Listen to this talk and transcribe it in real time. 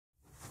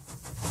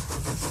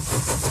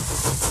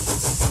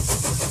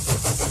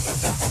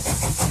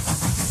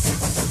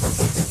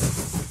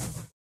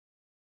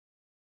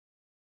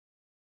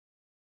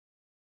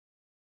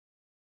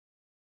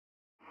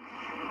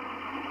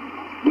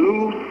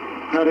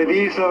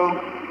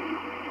paradiso,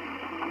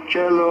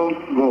 cielo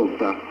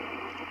volta,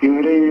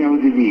 il regno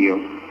di Dio.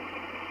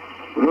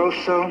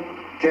 Rosso,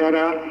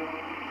 terra,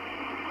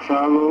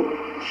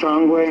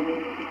 sangue,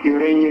 il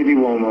regno di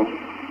uomo.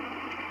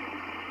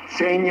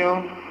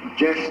 Segno,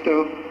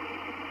 gesto,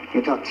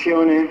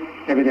 notazione,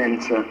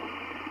 evidenza.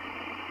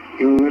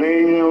 Il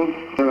regno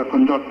della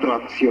condotta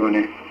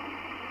azione.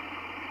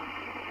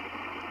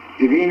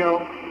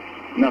 Divino,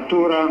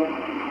 natura,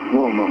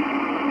 uomo.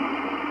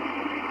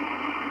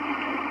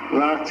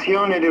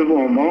 L'azione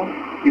dell'uomo,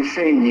 i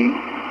segni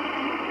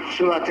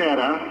sulla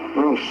terra,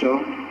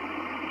 rosso,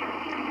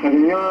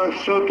 avveniva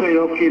sotto gli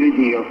occhi di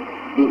Dio,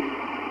 blu.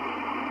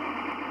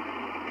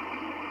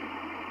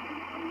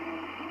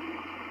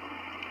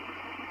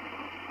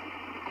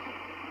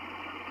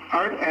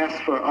 Art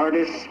asks for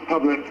artists,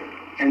 public,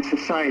 and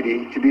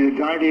society to be the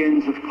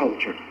guardians of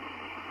culture.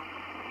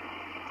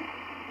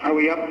 Are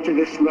we up to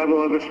this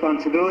level of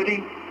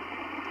responsibility?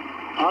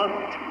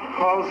 Art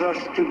calls us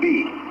to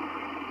be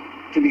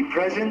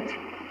present,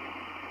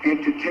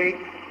 and to take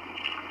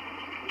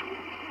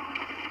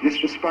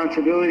this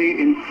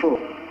responsibility in full,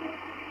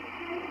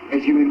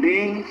 as human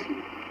beings,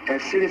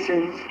 as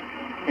citizens,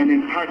 and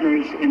in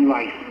partners in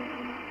life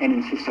and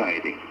in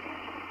society.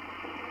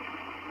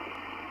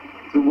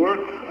 The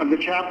work of the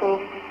chapel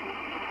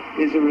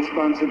is a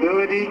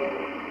responsibility,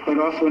 but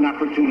also an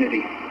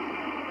opportunity.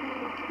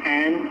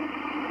 And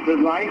the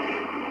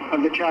life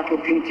of the chapel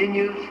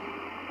continues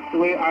the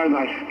way our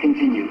life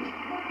continues.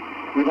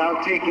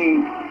 Without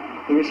taking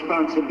the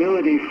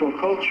responsibility for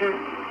culture,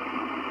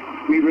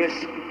 we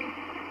risk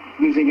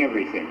losing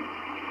everything.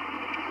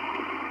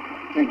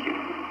 Thank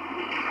you.